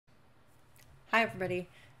Hi everybody.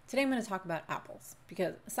 Today I'm going to talk about apples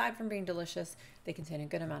because aside from being delicious, they contain a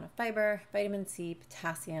good amount of fiber, vitamin C,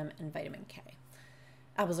 potassium, and vitamin K.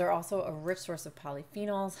 Apples are also a rich source of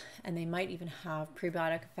polyphenols, and they might even have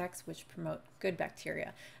prebiotic effects which promote good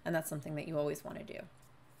bacteria, and that's something that you always want to do.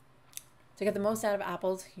 To get the most out of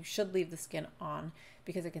apples, you should leave the skin on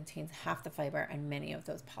because it contains half the fiber and many of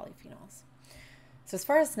those polyphenols. So as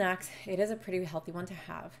far as snacks, it is a pretty healthy one to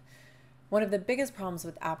have. One of the biggest problems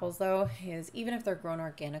with apples, though, is even if they're grown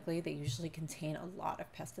organically, they usually contain a lot of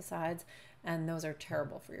pesticides, and those are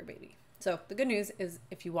terrible for your baby. So the good news is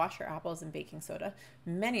if you wash your apples in baking soda,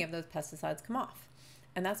 many of those pesticides come off.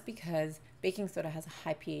 And that's because baking soda has a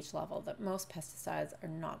high pH level that most pesticides are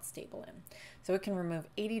not stable in. So it can remove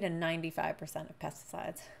 80 to 95% of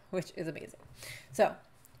pesticides, which is amazing. So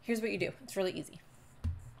here's what you do. It's really easy.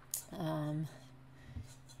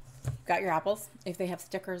 Got your apples. If they have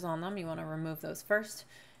stickers on them, you want to remove those first.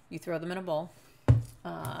 You throw them in a bowl.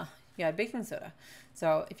 You add baking soda.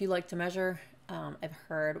 So if you like to measure, I've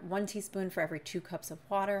heard 1 teaspoon for every 2 cups of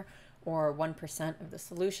water or 1% of the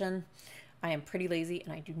solution. I am pretty lazy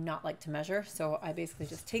and I do not like to measure. So I basically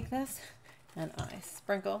just take this and I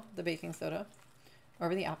sprinkle the baking soda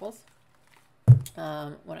over the apples.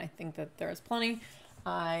 When I think that there is plenty,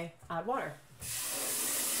 I add water.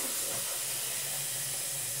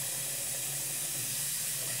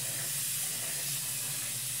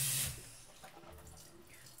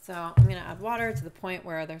 So I'm going to add water to the point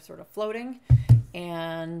where they're sort of floating,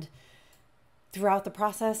 and throughout the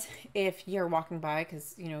process, if you're walking by,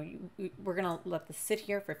 because we're going to let this sit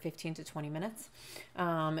here for 15 to 20 minutes.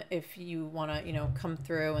 If you want to come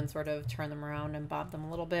through and sort of turn them around and bob them a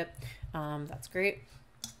little bit, that's great.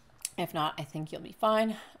 If not, I think you'll be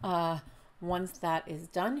fine. Once that is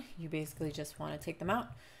done, you basically just want to take them out,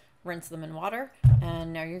 rinse them in water,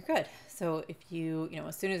 and now you're good. So if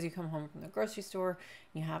as soon as you come home from the grocery store,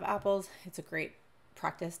 you have apples, it's a great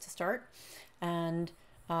practice to start. And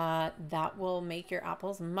that will make your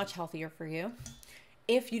apples much healthier for you.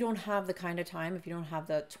 If you don't have the kind of time, if you don't have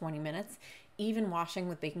the 20 minutes, even washing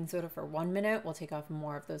with baking soda for 1 minute will take off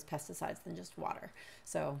more of those pesticides than just water.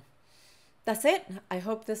 So that's it. I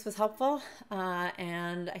hope this was helpful,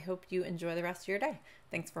 and I hope you enjoy the rest of your day.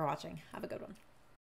 Thanks for watching. Have a good one.